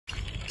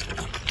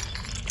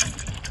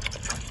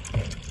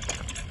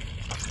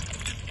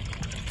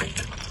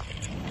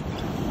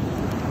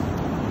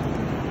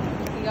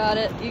got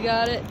it. You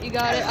got it. You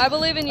got it. I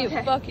believe in you.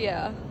 Okay. Fuck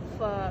yeah.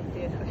 Fuck,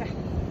 dude. Okay.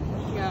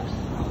 Yeah.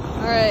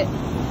 All right.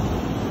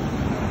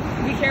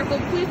 Be careful.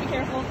 Please be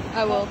careful.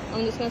 I will.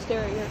 I'm just gonna stay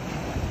right here.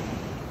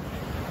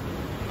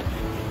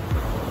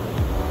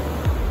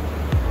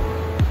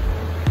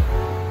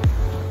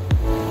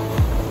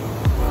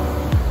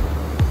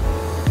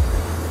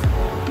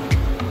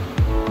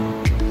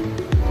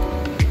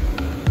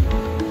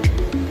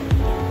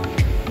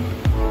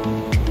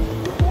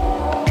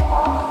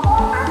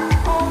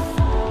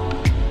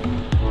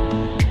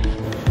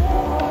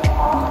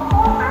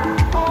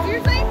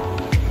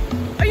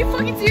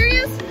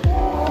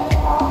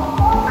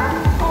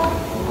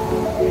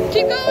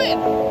 Keep going!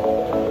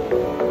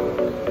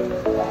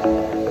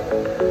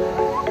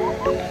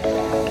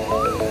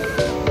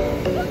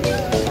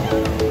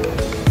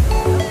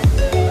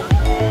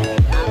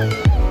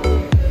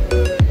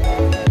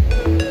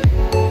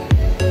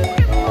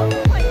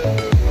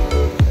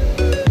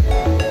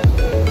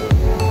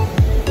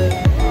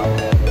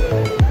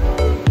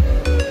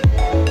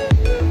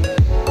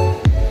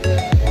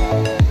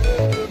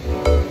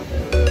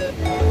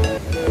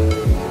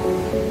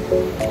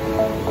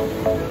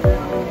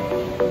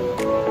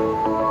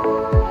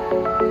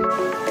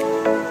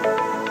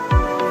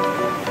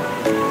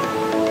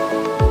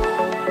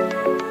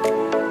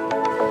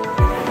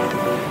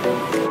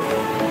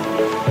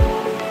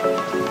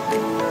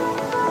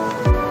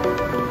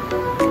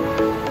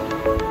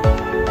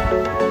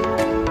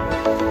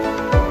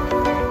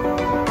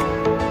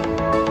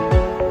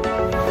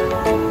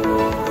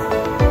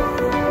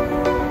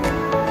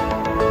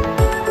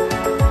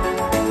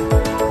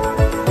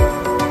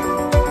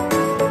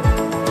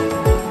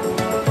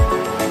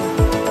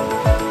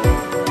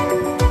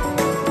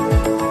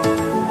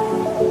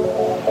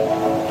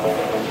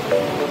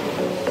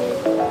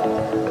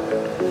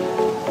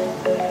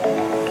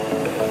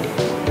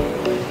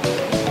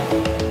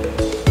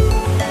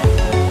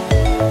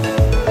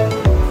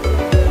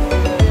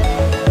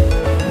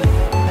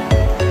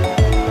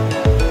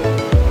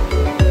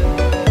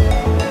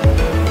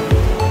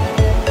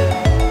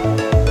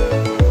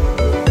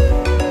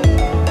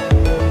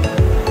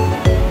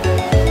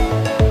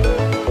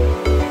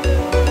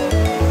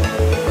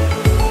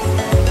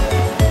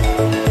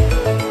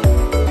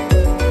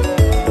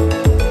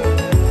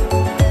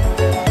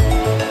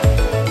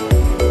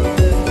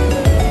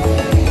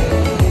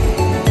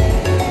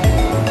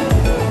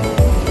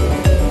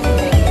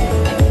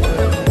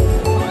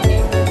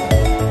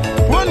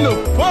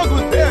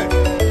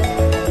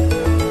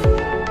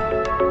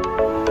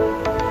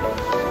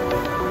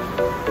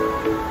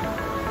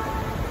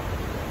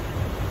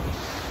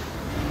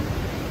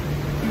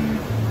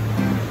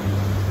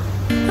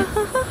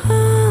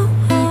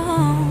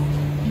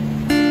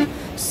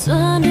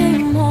 Sunday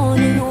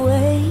morning,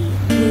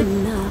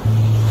 waking up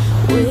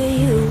with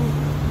you.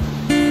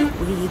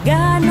 We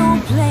got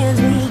no plans,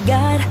 we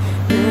got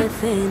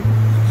nothing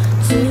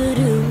to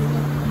do.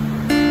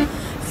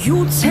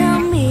 You tell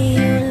me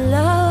you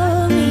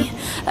love me,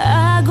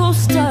 I go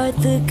start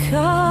the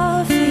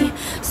coffee.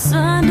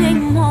 Sunday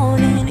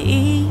morning,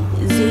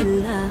 easy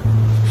love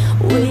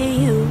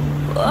with you.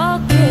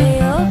 Okay,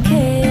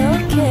 okay,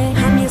 okay.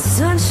 I'm your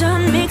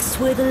sunshine mixed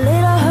with a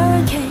little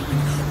hurricane.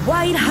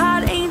 White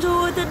hot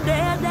angel with the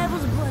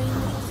daredevil's brain.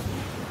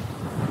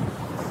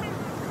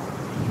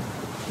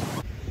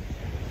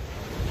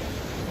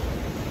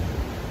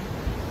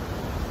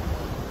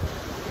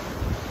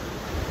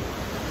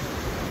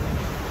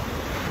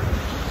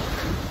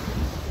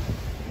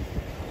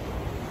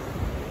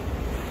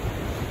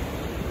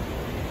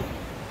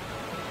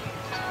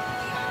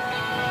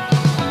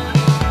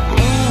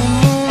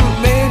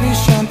 Baby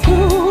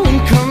shampoo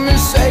and come and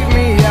save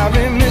me. I've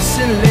been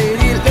missing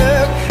lady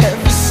love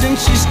ever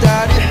since she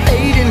started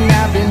hating.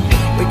 I've been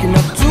waking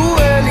up too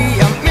early.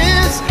 I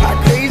miss our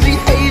crazy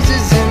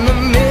hazes in the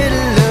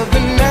middle of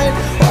the night.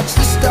 Watch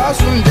the stars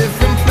from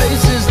different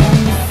places. On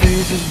the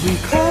phases we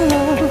call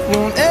love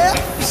won't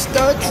ever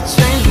start to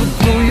change. But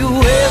do you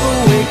ever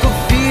wake up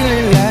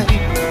feeling like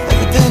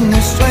everything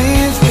is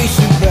strange? We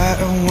should buy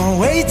a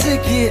one-way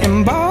ticket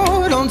and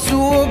board onto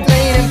a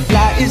plane and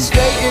fly it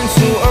straight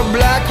into a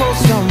black hole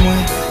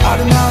somewhere out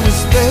in outer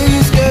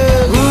space,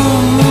 girl.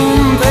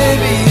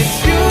 Baby,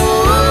 it's you.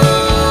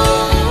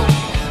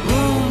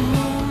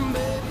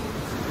 Baby.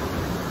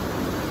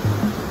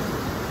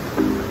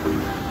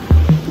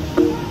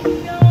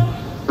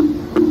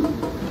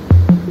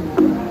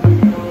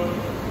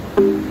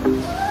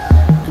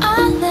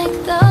 I like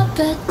the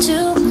bed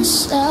to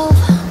myself.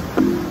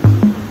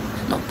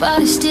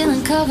 Nobody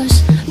stealing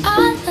covers.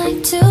 I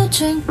like to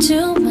drink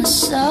to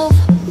myself.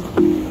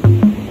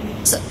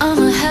 So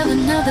I'ma have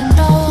another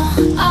no.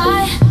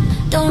 I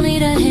don't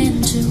need a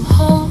hand to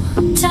hold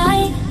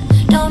tight.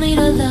 Don't need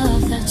a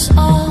love that's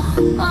all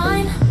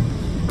mine.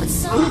 But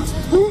sometimes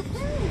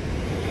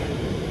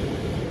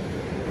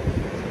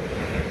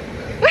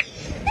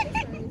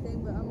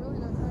But I'm really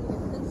not trying to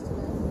get pinched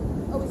today.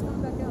 Oh, he's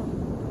coming back out.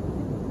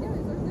 Yeah,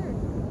 he's right there.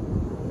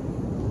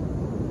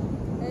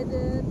 Hey,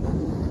 dude.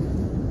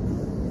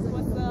 He's like,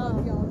 What's up?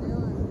 What y'all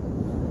doing?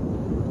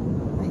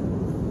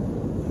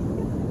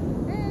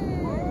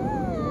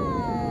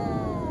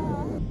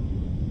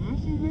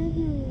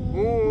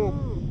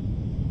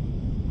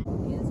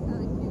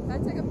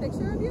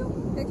 picture of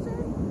you?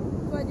 Picture?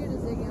 So I do to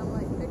Ziggy. I'm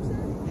like,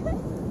 picture?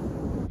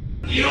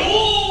 Yo!